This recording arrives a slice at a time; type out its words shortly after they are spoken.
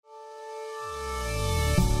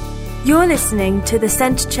You're listening to the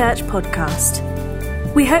Centre Church podcast.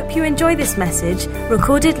 We hope you enjoy this message,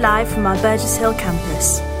 recorded live from our Burgess Hill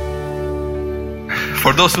campus.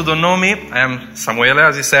 For those who don't know me, I am Samuele,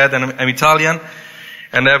 as he said, and I'm Italian,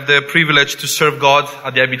 and I have the privilege to serve God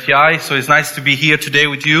at the IBTI, so it's nice to be here today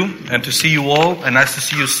with you and to see you all, and nice to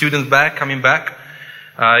see you students coming back.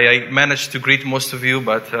 I managed to greet most of you,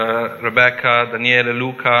 but Rebecca, Daniele,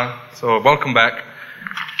 Luca, so welcome back.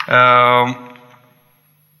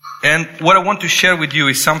 And what I want to share with you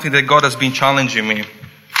is something that God has been challenging me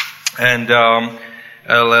and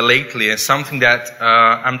lately, and something that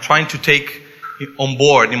I'm trying to take on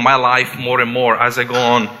board in my life more and more as I go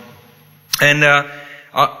on. And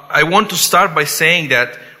I want to start by saying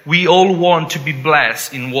that we all want to be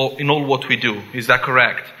blessed in all what we do. Is that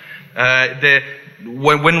correct?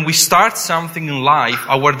 When we start something in life,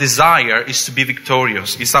 our desire is to be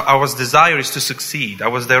victorious. Our desire is to succeed.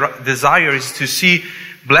 Our desire is to see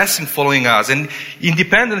blessing following us. And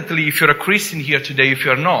independently, if you're a Christian here today, if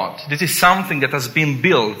you're not, this is something that has been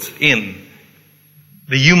built in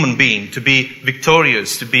the human being, to be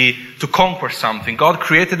victorious, to conquer something. God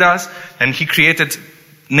created us, and He created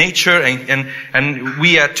nature, and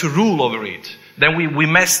we had to rule over it. Then we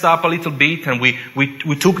messed up a little bit, and we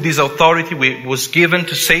took this authority, was given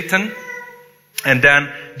to Satan. And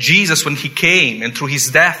then Jesus, when He came, and through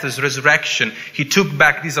His death, His resurrection, He took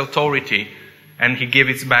back this authority, and He gave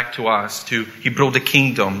it back to us. He brought the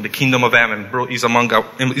kingdom of heaven is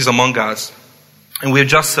among us. And we have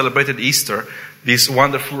just celebrated Easter, this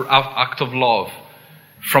wonderful act of love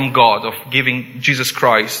from God, of giving Jesus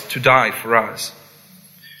Christ to die for us.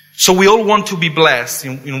 So we all want to be blessed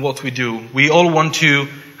in what we do. We all want to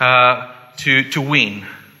win.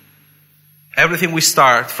 Everything we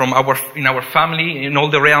start from in our family, in all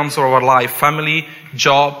the realms of our life, family,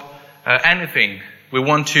 job, anything. We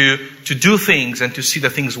want to do things and to see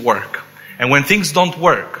that things work. And when things don't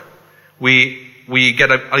work, we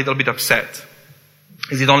get a little bit upset.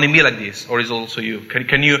 Is it only me like this, or is it also you?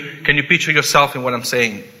 Can you picture yourself in what I'm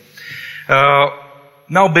saying?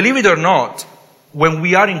 Now, believe it or not, when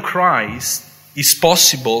we are in Christ, it's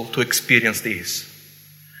possible to experience this.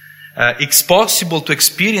 It's possible to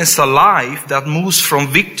experience a life that moves from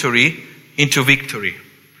victory into victory.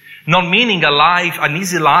 Not meaning an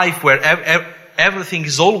easy life where everything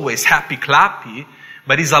is always happy clappy,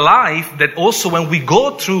 but it's a life that also when we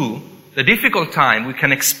go through the difficult time, we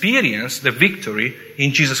can experience the victory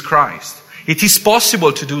in Jesus Christ. It is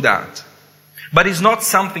possible to do that. But it's not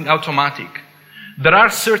something automatic. There are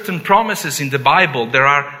certain promises in the Bible that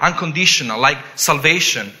are unconditional, like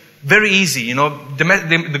salvation. Very easy,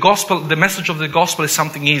 the gospel, the message of the gospel is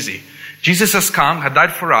something easy. Jesus has come, had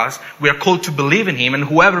died for us. We are called to believe in Him, and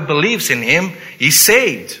whoever believes in Him is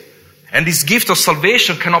saved. And this gift of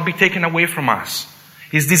salvation cannot be taken away from us.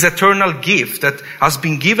 It's this eternal gift that has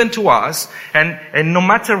been given to us, and no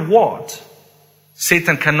matter what,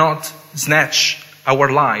 Satan cannot snatch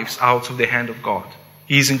our lives out of the hand of God.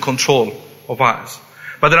 He is in control of us.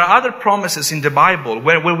 But there are other promises in the Bible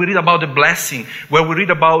where we read about the blessing, where we read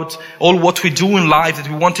about all what we do in life, that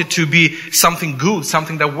we want it to be something good,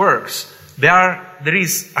 something that works. There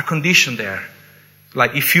is a condition there.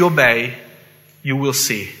 Like, if you obey, you will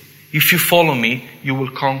see. If you follow me, you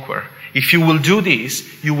will conquer. If you will do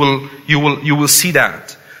this, you will see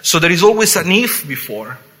that. So there is always an if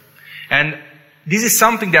before. And this is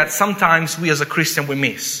something that sometimes we as a Christian we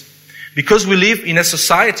miss. Because we live in a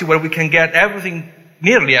society where we can get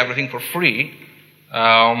nearly everything for free,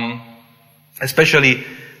 especially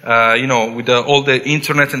with all the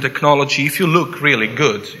internet and technology. If you look really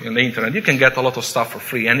good on the internet, you can get a lot of stuff for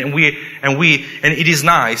free, and it is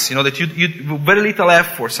nice, that you very little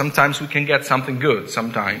effort. Sometimes we can get something good.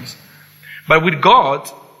 Sometimes, but with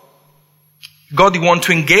God wants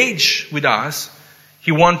to engage with us.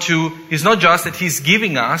 It's not just that He's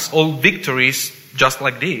giving us all victories just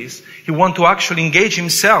like this. He wants to actually engage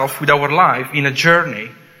Himself with our life in a journey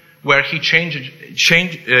where He change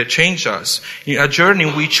us, in a journey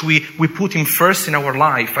in which we put Him first in our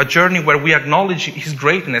life, a journey where we acknowledge His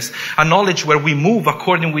greatness, a knowledge where we move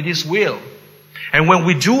according with His will. And when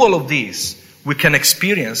we do all of this, we can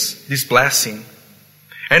experience this blessing.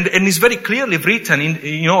 And it's very clearly written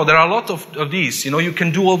there are a lot of these. You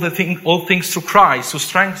can do all things through Christ, who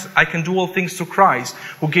strength. I can do all things through Christ,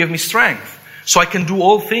 who gave me strength. So I can do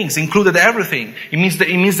all things, included everything. It means that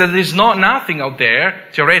there is nothing out there,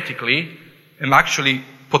 theoretically, and actually,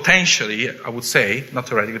 potentially, I would say, not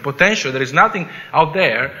theoretically, potentially, there is nothing out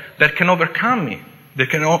there that can overcome me.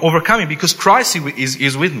 Because Christ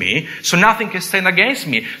is with me, so nothing can stand against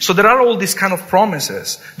me. So there are all these kind of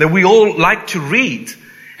promises that we all like to read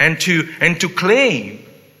and to claim.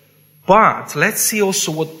 But let's see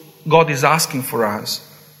also what God is asking for us.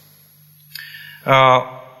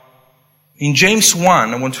 In James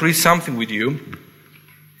 1, I want to read something with you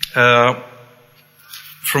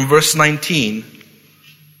from verse 19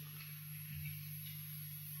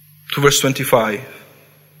 to verse 25.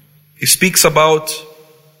 He speaks about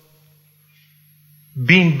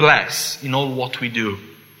being blessed in all what we do.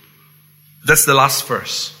 That's the last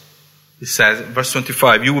verse. It says, verse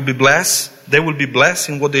 25, you will be blessed, they will be blessed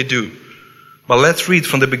in what they do. But let's read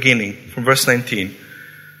from the beginning, from verse 19.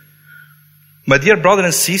 My dear brother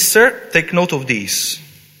and sister, take note of this.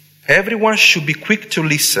 Everyone should be quick to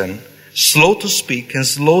listen, slow to speak, and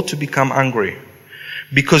slow to become angry.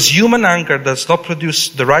 Because human anger does not produce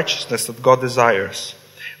the righteousness that God desires.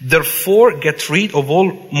 Therefore, get rid of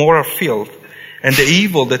all moral filth and the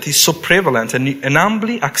evil that is so prevalent, and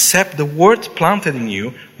humbly accept the word planted in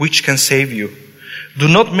you, which can save you. Do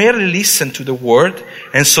not merely listen to the word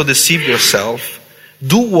and so deceive yourself.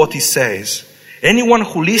 Do what he says. Anyone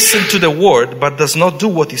who listens to the word but does not do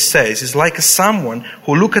what he says is like someone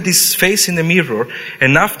who looks at his face in the mirror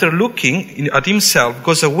and after looking at himself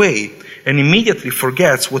goes away and immediately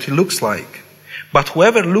forgets what he looks like. But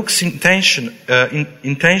whoever looks intensely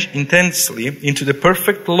into the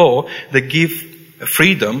perfect law that gives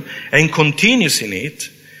freedom and continues in it,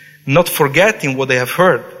 not forgetting what they have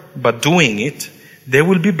heard, but doing it, they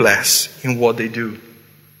will be blessed in what they do.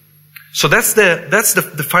 So that's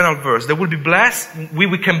the final verse. They will be blessed.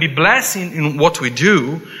 We can be blessed in what we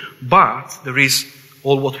do, but there is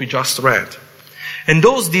all what we just read. And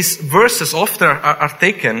these verses often are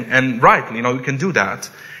taken, and rightly, we can do that,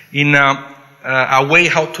 in a way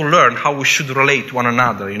how to learn how we should relate to one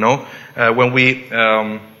another, when we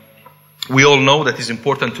all know that it's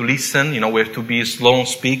important to listen, we have to be slow in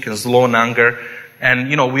speak and slow in anger. And,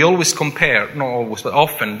 we always compare, not always, but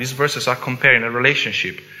often these verses are comparing a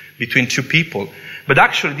relationship between two people. But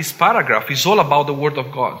actually this paragraph is all about the Word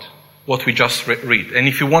of God, what we just read. And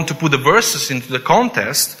if you want to put the verses into the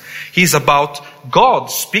context, it's about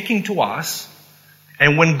God speaking to us.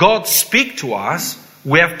 And when God speaks to us,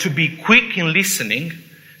 we have to be quick in listening,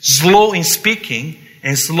 slow in speaking,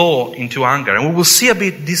 and slow into anger. And we will see a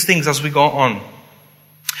bit these things as we go on.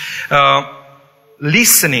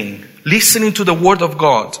 Listening to the Word of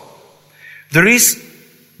God. There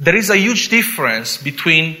is a huge difference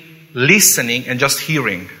between listening and just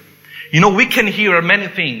hearing. We can hear many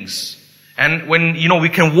things. And when, we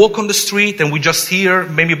can walk on the street and we just hear,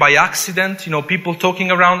 maybe by accident, people talking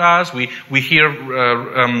around us. We hear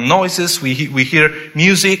noises, we hear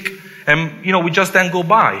music, and, we just then go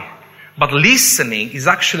by. But listening is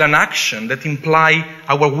actually an action that implies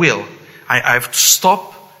our will. I have to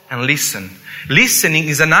stop and listen. Listening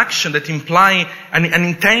is an action that implies an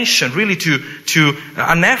intention, really to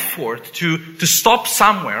an effort to stop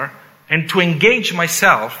somewhere and to engage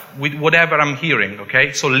myself with whatever I'm hearing,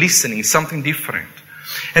 okay? So listening is something different.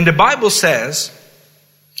 And the Bible says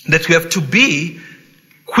that we have to be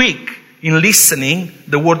quick in listening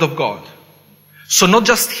the Word of God. So not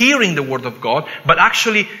just hearing the Word of God, but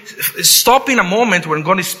actually stopping a moment when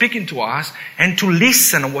God is speaking to us and to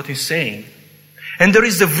listen to what He's saying. And there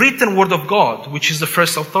is the written Word of God, which is the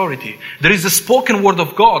first authority. There is the spoken Word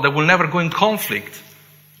of God that will never go in conflict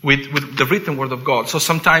with the written Word of God. So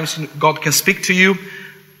sometimes God can speak to you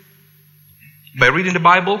by reading the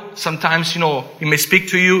Bible. Sometimes, He may speak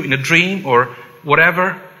to you in a dream or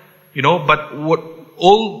whatever, but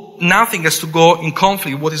nothing has to go in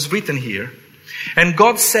conflict with what is written here. And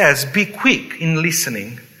God says, be quick in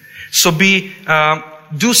listening. So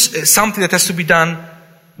do something that has to be done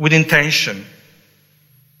with intention.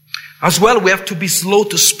 As well, we have to be slow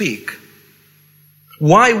to speak.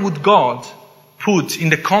 Why would God put in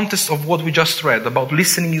the context of what we just read about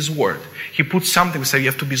listening His word? He put something, we say you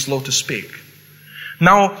have to be slow to speak.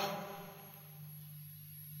 Now,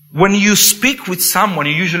 when you speak with someone,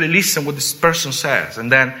 you usually listen what this person says.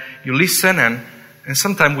 And then you listen and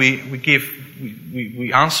sometimes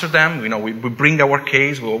we answer them, we bring our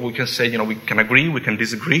case, we can say, we can agree, we can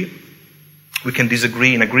disagree. We can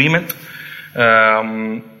disagree in agreement.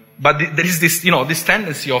 But there is this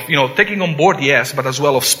tendency of, taking on board, yes, but as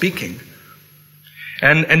well of speaking.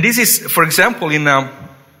 And this is, for example, in a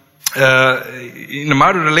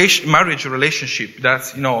marriage relationship,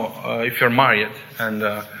 that's, if you're married, and,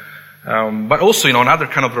 but also, another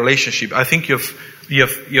kind of relationship, I think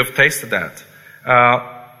you've tasted that.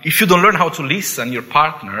 If you don't learn how to listen, your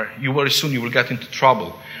partner, very soon you will get into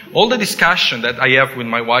trouble. All the discussion that I have with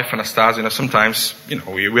my wife Anastasia, sometimes,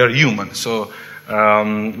 we are human, so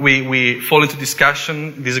we fall into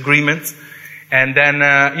discussion, disagreements, and then,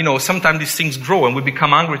 sometimes these things grow and we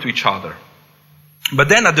become angry to each other. But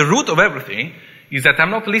then at the root of everything is that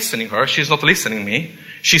I'm not listening to her. She's not listening to me.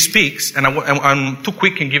 She speaks, and I'm too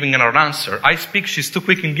quick in giving her an answer. I speak, she's too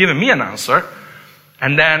quick in giving me an answer.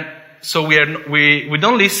 And then, so we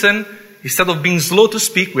don't listen. Instead of being slow to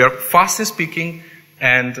speak, we are fast in speaking,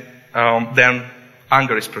 and then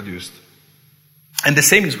anger is produced. And the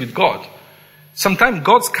same is with God. Sometimes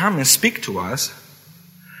God's come and speak to us,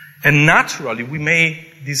 and naturally we may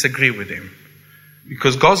disagree with Him.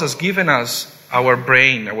 Because God has given us our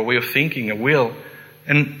brain, our way of thinking, a will.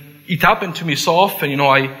 And it happened to me so often,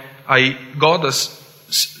 God has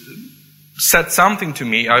said something to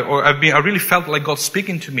me, I really felt like God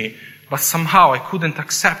speaking to me, but somehow I couldn't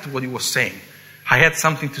accept what He was saying. I had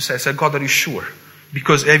something to say. I said, God, are you sure?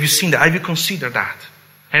 Because have you seen that? Have you considered that?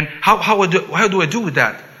 And how do I do with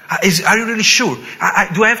that? Are you really sure?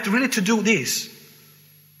 Do I have to really to do this?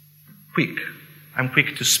 I'm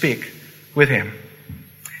quick to speak with Him.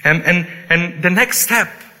 And the next step,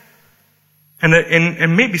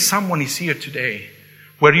 and maybe someone is here today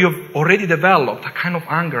where you've already developed a kind of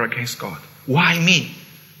anger against God. Why me?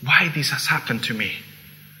 Why this has happened to me?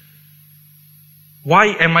 Why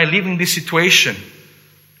am I living this situation?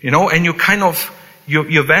 And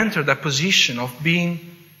you've entered a position of being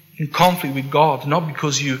in conflict with God, not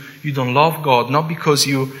because you don't love God, not because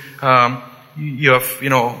you have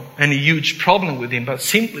any huge problem with Him, but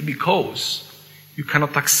simply because you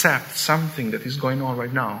cannot accept something that is going on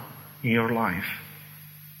right now in your life.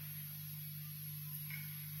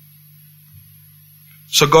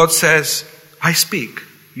 So God says, I speak,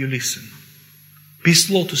 you listen. Be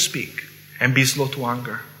slow to speak and be slow to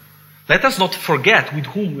anger. Let us not forget with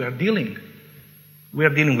whom we are dealing. We are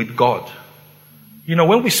dealing with God.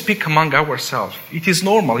 When we speak among ourselves, it is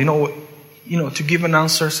normal, to give an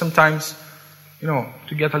answer sometimes,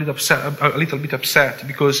 to get a little bit upset,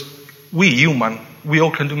 because we human, we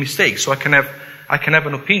all can do mistakes. So I can have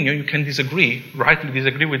an opinion, you can rightly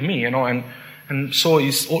disagree with me, and so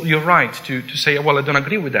you're right to say, well, I don't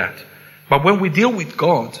agree with that. But when we deal with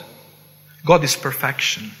God, God is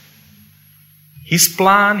perfection. His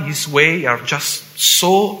plan, His way are just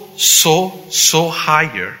so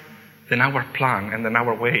higher than our plan and than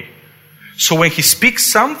our way. So when He speaks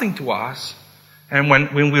something to us, and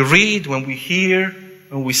when we read, when we hear,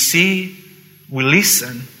 when we see, we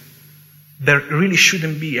listen, there really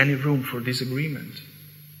shouldn't be any room for disagreement.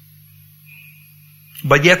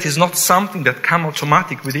 But yet it's not something that comes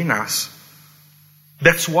automatic within us.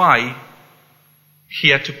 That's why He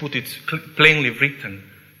had to put it plainly written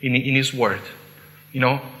in His Word.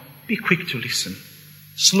 Be quick to listen,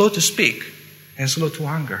 slow to speak, and slow to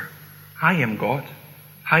anger. I am God.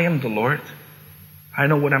 I am the Lord. I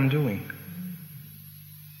know what I'm doing.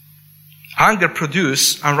 Anger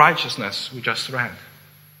produces unrighteousness, we just read.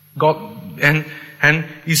 God, and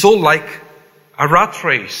it's all like a rat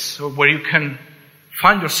race where you can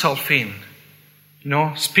find yourself in,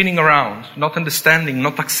 spinning around, not understanding,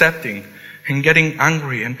 not accepting, and getting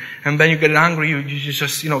angry. And then you get angry, you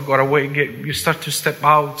just, go away, you start to step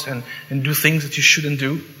out and do things that you shouldn't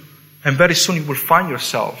do. And very soon you will find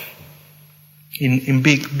yourself in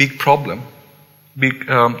big problem, big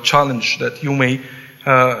challenge that you may,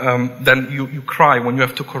 then you cry when you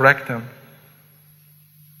have to correct them.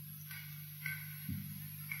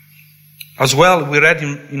 As well, we read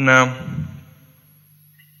in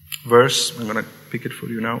verse, I'm going to pick it for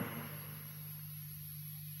you now.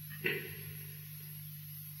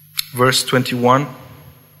 Verse 21.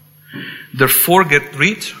 Therefore get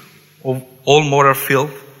rid of all moral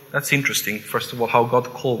filth. That's interesting. First of all, how God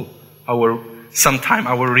called our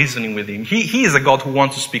reasoning with Him. He is a God who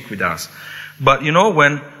wants to speak with us. But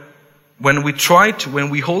when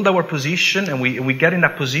we hold our position and we get in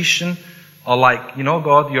that position of like,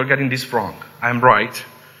 God, you're getting this wrong. I'm right.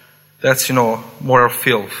 That's, moral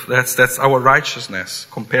filth. That's our righteousness.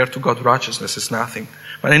 Compared to God's righteousness, is nothing.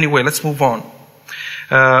 But anyway, let's move on.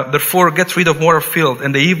 Therefore, get rid of moral filth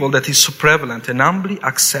and the evil that is so prevalent, and humbly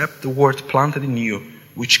accept the word planted in you,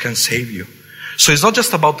 which can save you. So it's not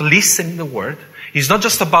just about listening to the word. It's not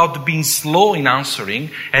just about being slow in answering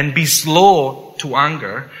and be slow to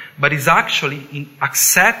anger, but it's actually in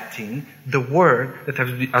accepting the word that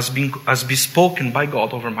has been spoken by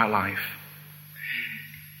God over my life.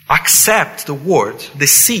 Accept the word, the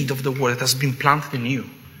seed of the word that has been planted in you.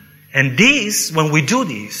 And when we do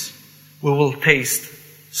this, we will taste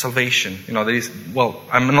salvation.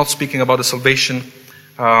 I'm not speaking about the salvation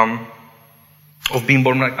of being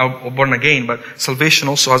born again, but salvation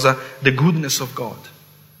also as the goodness of God,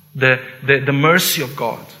 the mercy of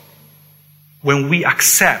God, when we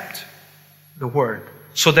accept the word.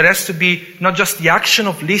 So there has to be not just the action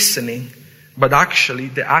of listening, but actually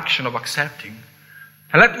the action of accepting.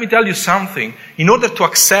 And let me tell you something. In order to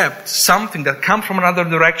accept something that comes from another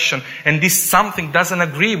direction, and this something doesn't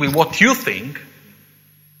agree with what you think,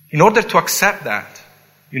 in order to accept that,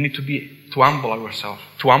 you need to humble yourself.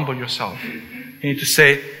 You need to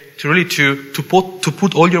say, to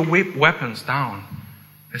put all your weapons down.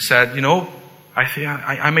 I said,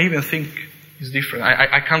 I may even think it's different.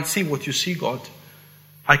 I can't see what you see, God.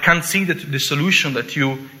 I can't see the solution that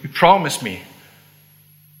you promised me.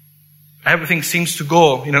 Everything seems to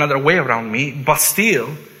go in another way around me, but still,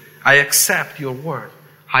 I accept your word.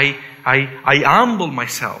 I humble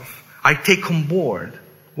myself. I take on board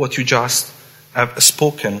what you just have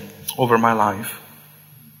spoken over my life.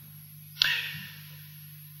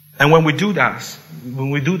 And when we do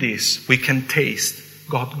this, we can taste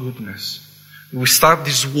God's goodness. We start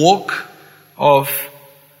this walk of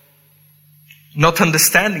not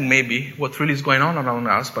understanding maybe what really is going on around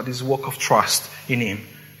us, but this walk of trust in Him,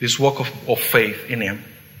 this walk of faith in Him.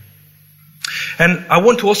 And I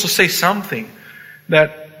want to also say something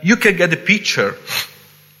that you can get the picture,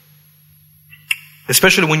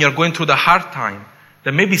 especially when you're going through the hard time,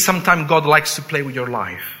 that maybe sometimes God likes to play with your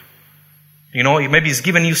life. Maybe He's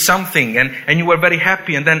given you something and you were very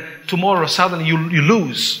happy, and then tomorrow suddenly you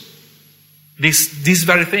lose this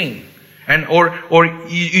very thing. Or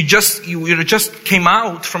you just came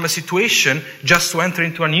out from a situation just to enter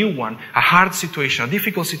into a new one, a hard situation, a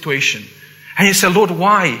difficult situation. And you say, Lord,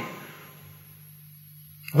 why?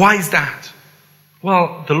 Why is that?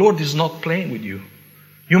 Well, the Lord is not playing with you.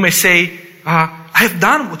 You may say, I have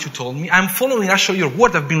done what you told me. I'm following actually your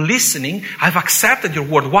word. I've been listening. I've accepted your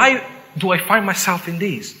word. Why do I find myself in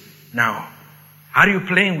this now? Are you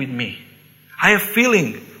playing with me? I have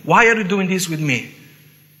feeling. Why are you doing this with me?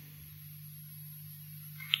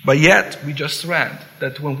 But yet, we just read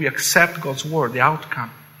that when we accept God's word, the outcome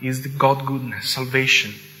is the God goodness,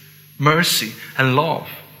 salvation, mercy, and love.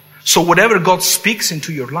 So whatever God speaks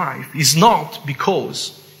into your life is not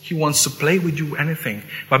because He wants to play with you anything,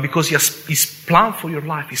 but because His plan for your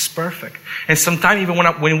life is perfect. And sometimes even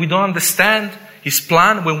when we don't understand His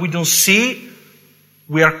plan, when we don't see,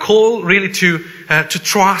 we are called really to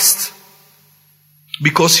trust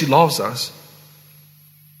because He loves us.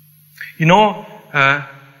 He wants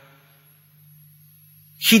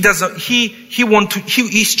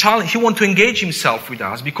to engage Himself with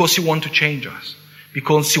us because He wants to change us,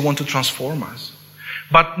 because He wants to transform us,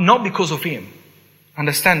 but not because of Him.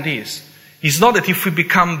 Understand this. It's not that if we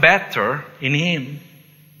become better in Him,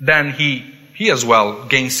 then He as well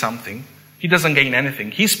gains something. He doesn't gain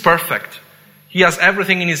anything. He's perfect. He has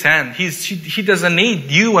everything in His hand. He doesn't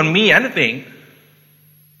need you and me anything.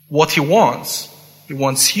 What He wants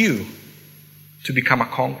you to become a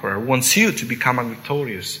conqueror, wants you to become a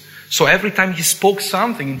victorious. So every time He spoke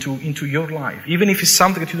something into your life, even if it's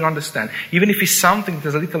something that you don't understand, even if it's something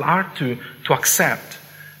that's a little hard to accept,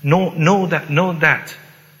 know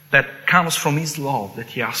that comes from His love that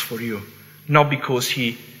He has for you. Not because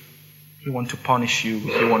He wants to punish you,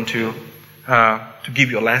 He wants to give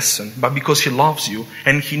you a lesson, but because He loves you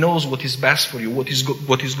and He knows what is best for you, what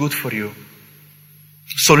is good for you.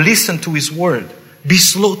 So listen to His word. Be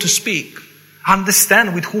slow to speak.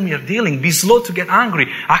 Understand with whom you're dealing. Be slow to get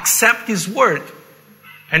angry. Accept His word.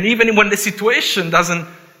 And even when the situation doesn't,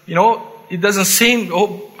 it doesn't seem,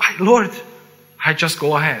 Lord, I just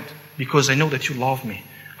go ahead because I know that you love me.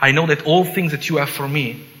 I know that all things that you have for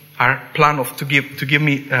me are planned to give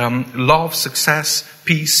me love, success,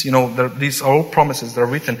 peace. These are all promises that are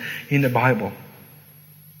written in the Bible.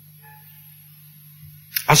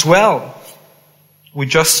 As well, we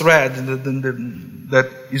just read that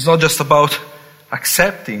it's not just about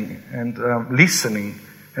accepting and listening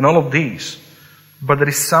and all of these, but there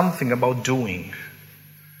is something about doing.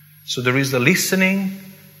 So there is the listening,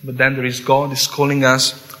 but then there is God is calling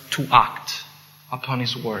us to act upon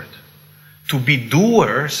His word, to be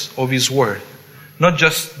doers of His word, not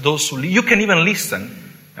just those who you can even listen.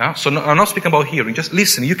 So I'm not speaking about hearing, just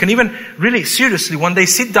listen. You can even really seriously one day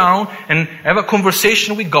sit down and have a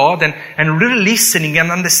conversation with God and really listening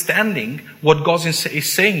and understanding what God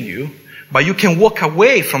is saying to you. But you can walk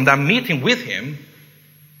away from that meeting with Him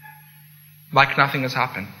like nothing has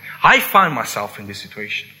happened. I find myself in this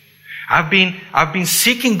situation. I've been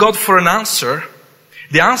seeking God for an answer.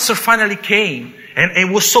 The answer finally came, and it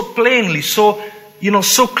was so plainly, so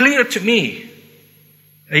clear to me.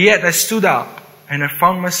 And yet I stood up and I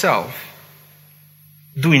found myself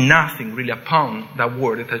doing nothing really upon that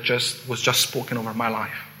word that was just spoken over my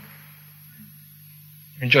life.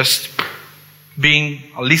 And just being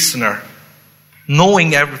a listener,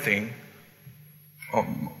 knowing everything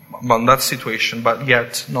about that situation, but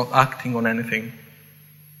yet not acting on anything.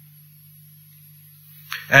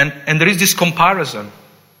 And there is this comparison.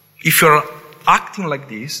 If you're acting like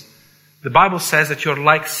this, the Bible says that you're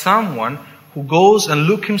like someone who goes and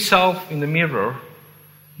looks himself in the mirror,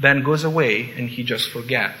 then goes away and he just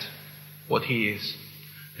forgets what he is.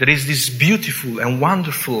 There is this beautiful and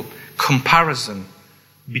wonderful comparison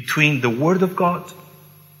between the Word of God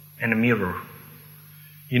and a mirror.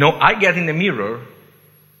 You know, I get in the mirror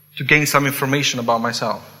to gain some information about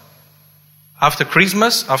myself. After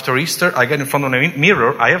Christmas, after Easter, I get in front of a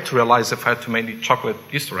mirror. I have to realize if I had to make the chocolate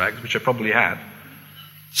Easter eggs, which I probably had.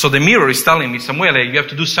 So the mirror is telling me, Samuele, you have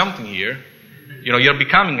to do something here. You know, you're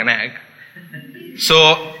becoming an egg.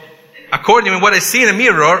 So, according to what I see in the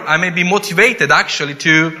mirror, I may be motivated actually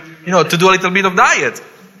to do a little bit of diet.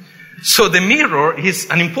 So the mirror is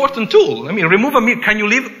an important tool. I mean, remove a mirror. Can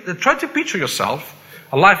you try to picture yourself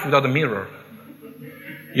a life without a mirror.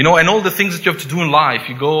 You know, and all the things that you have to do in life.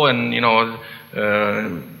 You go and,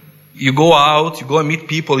 you go out, you go and meet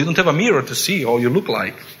people. You don't have a mirror to see how you look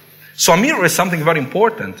like. So a mirror is something very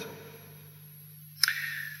important.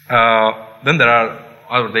 Then there are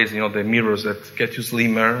other days, the mirrors that get you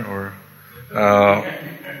slimmer or,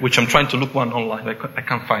 which I'm trying to look one online. I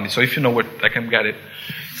can't find it. So if you know where I can get it.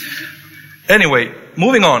 Anyway,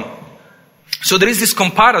 moving on. So there is this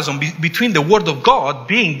comparison between the Word of God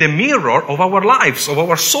being the mirror of our lives, of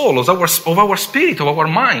our souls, of our spirit, of our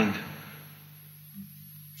mind.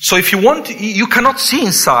 So if you want, you cannot see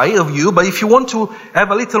inside of you, but if you want to have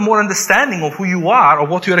a little more understanding of who you are, or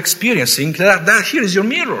what you are experiencing, that here is your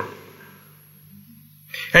mirror.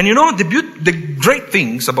 And the great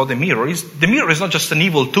things about the mirror is not just an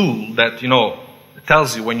evil tool that,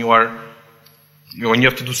 tells you when you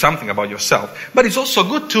have to do something about yourself. But it's also a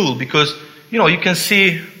good tool because, you can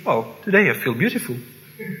see, well, today I feel beautiful.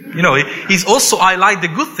 It's also highlight the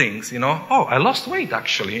good things, Oh, I lost weight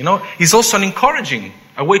actually, It's also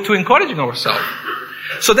a way to encouraging ourselves.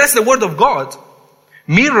 So that's the Word of God.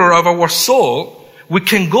 Mirror of our soul. We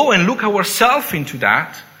can go and look ourselves into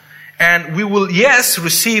that. And we will, yes,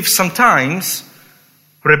 receive sometimes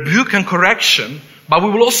rebuke and correction, but we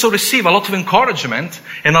will also receive a lot of encouragement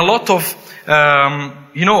and a lot of,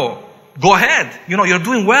 go ahead, you're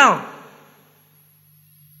doing well.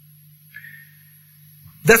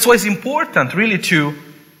 That's why it's important really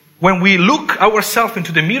when we look ourselves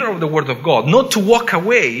into the mirror of the Word of God, not to walk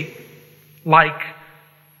away like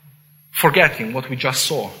forgetting what we just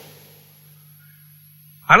saw.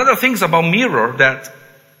 Another thing about mirror that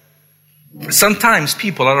sometimes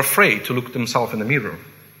people are afraid to look themselves in the mirror.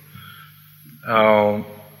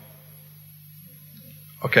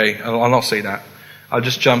 Okay, I'll not say that. I'll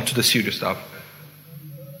just jump to the serious stuff.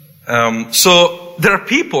 So there are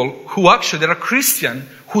people who actually, there are Christians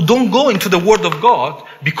who don't go into the Word of God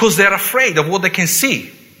because they're afraid of what they can see.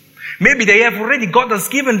 Maybe God has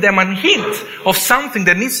given them a hint of something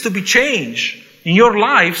that needs to be changed in your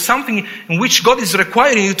life, something in which God is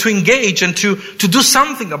requiring you to engage and to do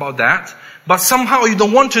something about that. But somehow you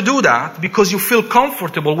don't want to do that because you feel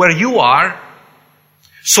comfortable where you are.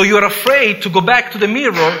 So you're afraid to go back to the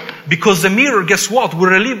mirror because the mirror, guess what? Will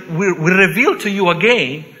reveal to you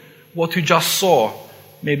again what you just saw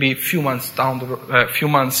maybe a few months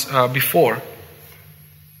before.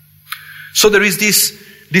 So there is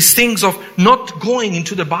these things of not going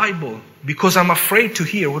into the Bible because I'm afraid to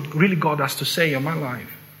hear what really God has to say in my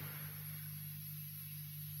life.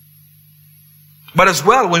 But as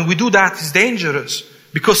well, when we do that, it's dangerous.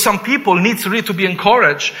 Because some people need really to be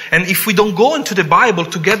encouraged. And if we don't go into the Bible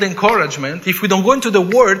to get the encouragement, if we don't go into the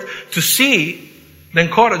Word to see the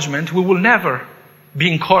encouragement, we will never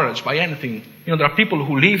be encouraged by anything. There are people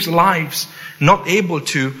who live lives not able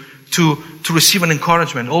to receive an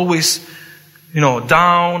encouragement. Always,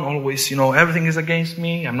 down, always, everything is against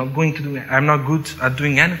me. I'm not good at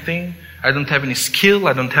doing anything. I don't have any skill.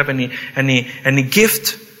 I don't have any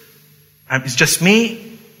gift. It's just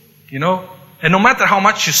me, And no matter how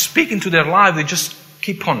much you speak into their life, they just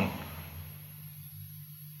keep on.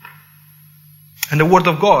 And the Word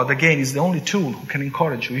of God, again, is the only tool who can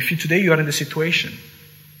encourage you. If today you are in the situation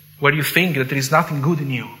where you think that there is nothing good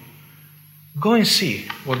in you, go and see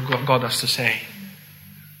what God has to say.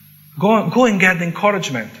 Go and get the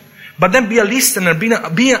encouragement. But then be a listener, be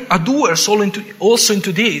a doer also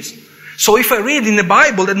into this. So if I read in the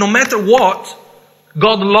Bible that no matter what,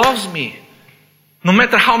 God loves me. No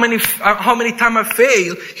matter how many times I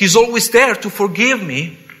fail, He's always there to forgive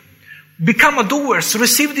me. Become a doer.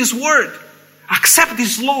 Receive this Word. Accept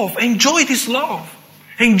this love. Enjoy this love.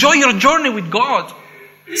 Enjoy your journey with God.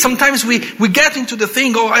 Sometimes we get into the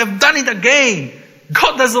thing, I have done it again.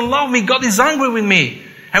 God doesn't love me. God is angry with me.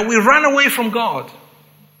 And we run away from God.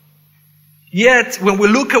 Yet, when we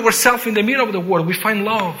look at ourselves in the mirror of the Word, we find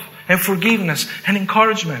love and forgiveness and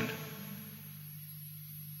encouragement.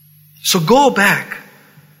 So go back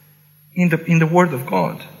in the Word of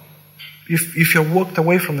God. If you walked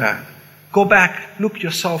away from that, go back, look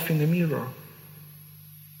yourself in the mirror.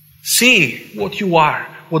 See what you are,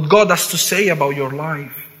 what God has to say about your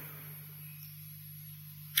life.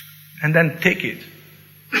 And then take it.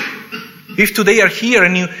 If today you are here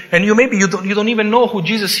and you maybe you don't even know who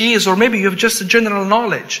Jesus is, or maybe you have just a general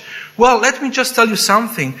knowledge. Well, let me just tell you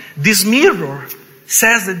something. This mirror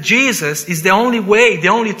says that Jesus is the only way, the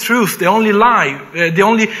only truth, the only life, the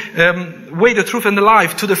only way, the truth and the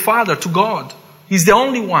life to the Father, to God. He's the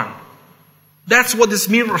only one. That's what this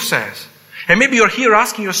mirror says. And maybe you're here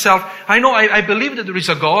asking yourself, I know I believe that there is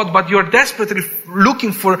a God, but you're desperately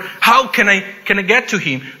looking for how can I get to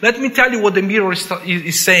Him. Let me tell you what the mirror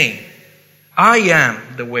is saying. I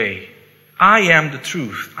am the way. I am the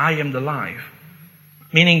truth. I am the life.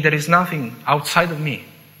 Meaning there is nothing outside of me.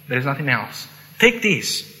 There is nothing else. Take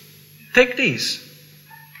this. Take this.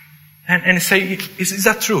 And say, is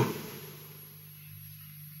that true?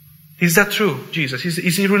 Is that true, Jesus?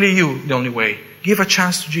 Is it really you, the only way? Give a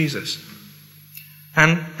chance to Jesus.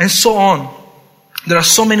 And so on. There are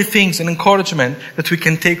so many things and encouragement that we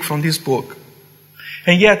can take from this book.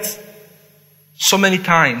 And yet, so many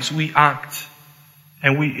times we act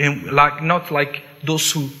and not like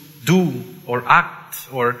those who do or act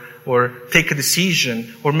or take a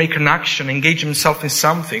decision or make an action, engage themselves in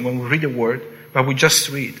something when we read the Word, but we just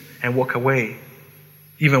read and walk away.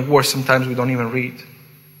 Even worse, sometimes we don't even read.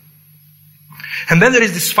 And then there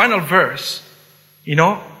is this final verse,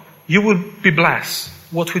 you will be blessed.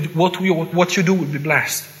 What you do will be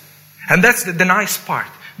blessed. And that's the nice part.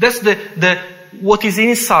 That's what is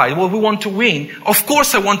inside, what we want to win. Of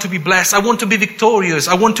course I want to be blessed. I want to be victorious.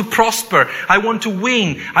 I want to prosper. I want to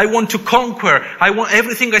win. I want to conquer. I want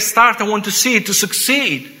everything I start, I want to see it, to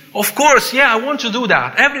succeed. Of course, I want to do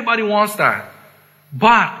that. Everybody wants that.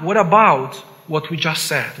 But what about what we just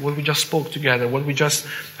said, what we just spoke together, what we just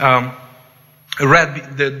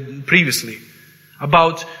read previously?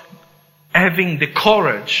 About having the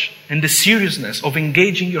courage and the seriousness of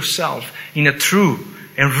engaging yourself in a true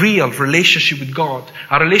and real relationship with God.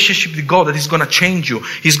 A relationship with God that is going to change you.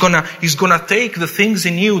 He's going to take the things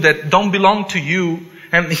in you that don't belong to you,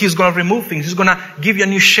 and He's going to remove things. He's going to give you a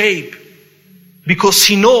new shape because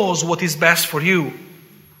He knows what is best for you.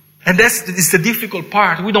 And that's the difficult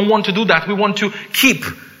part. We don't want to do that. We want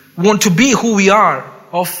to be who we are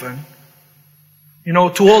often.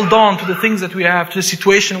 To hold on to the things that we have, to the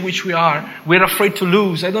situation in which we are. We're afraid to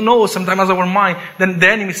lose. I don't know, sometimes as our mind, then the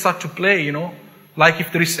enemy starts to play, like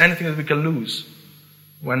if there is anything that we can lose.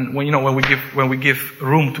 When we give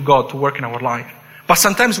room to God to work in our life. But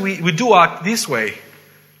sometimes we do act this way,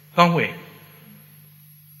 don't we?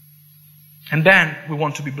 And then we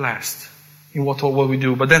want to be blessed in what we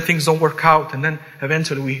do. But then things don't work out, and then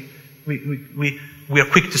eventually we are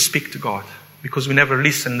quick to speak to God because we never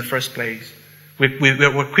listened in the first place.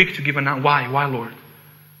 We're quick to give an answer. Why, Lord?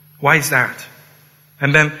 Why is that?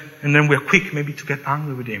 And then we're quick maybe to get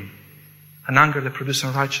angry with Him. An anger that produces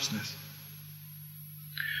unrighteousness.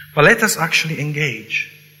 But let us actually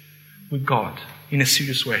engage with God in a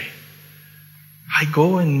serious way. I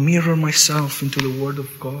go and mirror myself into the Word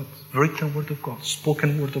of God, written Word of God,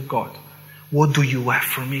 spoken Word of God. What do you have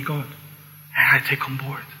for me, God? And I take on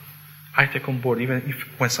board. I take on board, even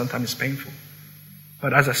when sometimes it's painful.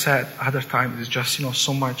 But as I said, other times it's just,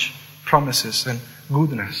 so much promises and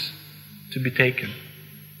goodness to be taken.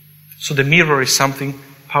 So the mirror is something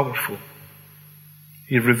powerful.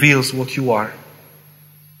 It reveals what you are.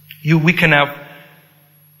 We can have,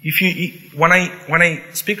 when I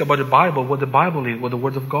speak about the Bible, what the Bible is, what the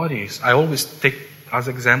Word of God is, I always take as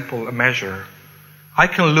example a measure. I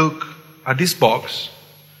can look at this box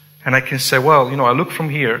and I can say, well, I look from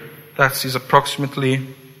here, that is approximately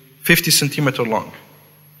 50 centimeters long.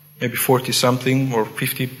 Maybe 40 something or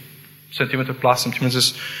 50 centimeters plus,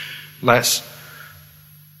 centimeters less.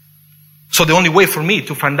 So the only way for me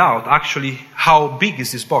to find out actually how big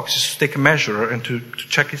is this box is to take a measure and to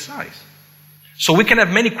check its size. So we can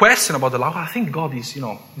have many questions about the life. I think God is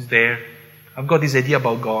there. I've got this idea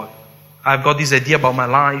about God. I've got this idea about my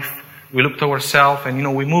life. We look to ourselves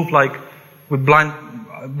and, we move like with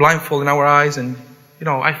blindfold in our eyes and,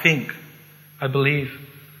 I believe.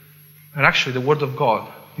 And actually the Word of God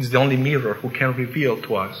is the only mirror who can reveal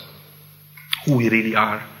to us who we really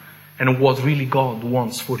are and what really God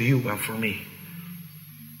wants for you and for me.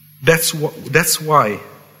 That's why,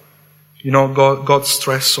 God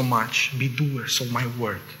stressed so much, be doers of my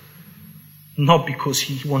word. Not because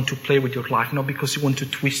He wants to play with your life, not because He wants to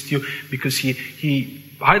twist you, because He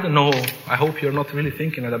I don't know, I hope you're not really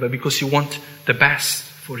thinking of that, but because He wants the best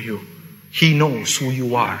for you. He knows who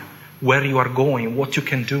you are, where you are going, what you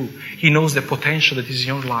can do. He knows the potential that is in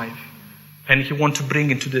your life. And He wants to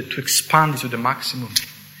bring it to expand it to the maximum.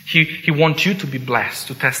 He wants you to be blessed,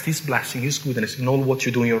 to test His blessing, His goodness in all what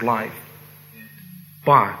you do in your life.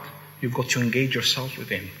 But you've got to engage yourself with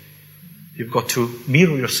Him. You've got to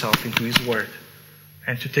mirror yourself into His Word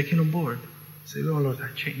and to take it on board. Say, oh Lord,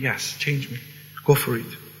 change me. Go for it.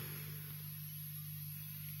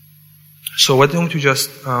 So why don't we just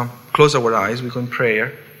close our eyes, we go in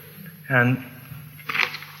prayer, and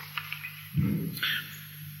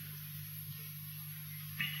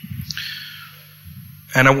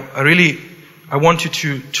I want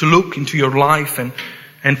you to look into your life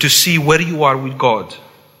and to see where you are with God.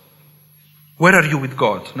 Where are you with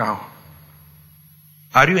God now?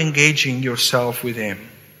 Are you engaging yourself with Him?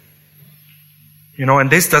 And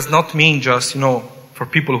this does not mean just, for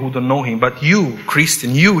people who don't know Him, but you,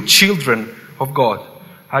 Christian, you, children of God.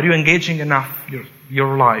 Are you engaging enough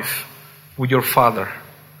your life with your Father?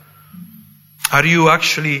 Are you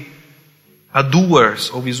actually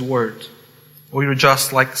doers of His Word? Or you're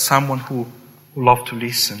just like someone who loves to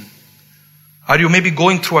listen? Are you maybe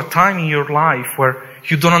going through a time in your life where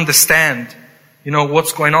you don't understand,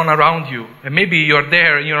 what's going on around you? And maybe you're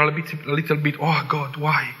there and you're a little bit, oh God,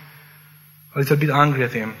 why? A little bit angry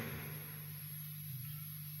at Him.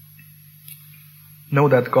 Know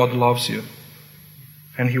that God loves you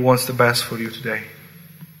and He wants the best for you today.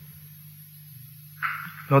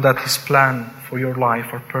 Know that His plan for your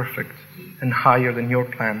life are perfect and higher than your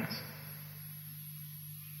plans.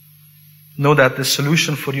 Know that the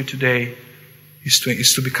solution for you today is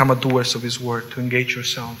to become a doer of His Word, to engage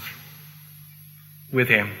yourself with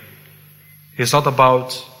Him. It's not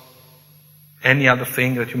about any other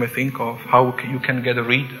thing that you may think of, how you can get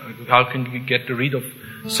rid of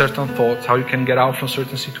certain thoughts, how you can get out from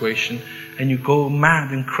certain situation, and you go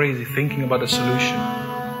mad and crazy thinking about a solution.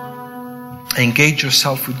 Engage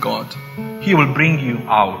yourself with God. He will bring you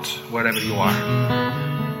out wherever you are.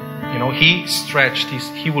 He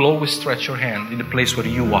will always stretch your hand in the place where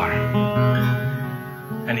you are.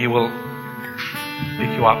 And He will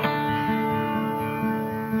pick you up.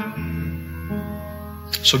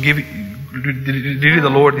 So really the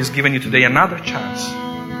Lord is giving you today another chance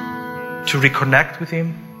to reconnect with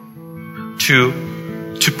Him, to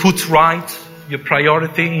put right your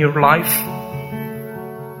priority in your life,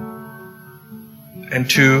 and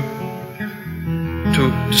to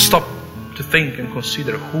stop to think and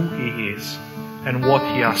consider who He is and what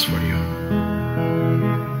He has for you.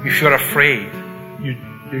 If you're afraid,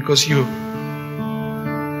 because you're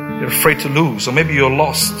afraid to lose, or maybe you're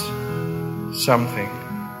lost something,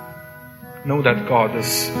 know that God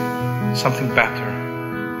has something better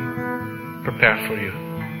prepared for you.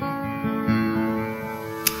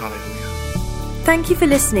 Hallelujah. Thank you for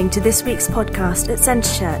listening to this week's podcast at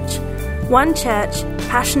Centre Church. One church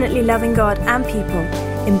passionately loving God and people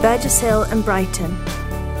in Burgess Hill and Brighton.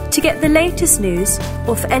 To get the latest news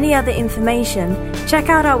or for any other information, check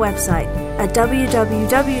out our website at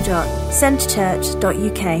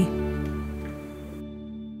www.centrechurch.uk.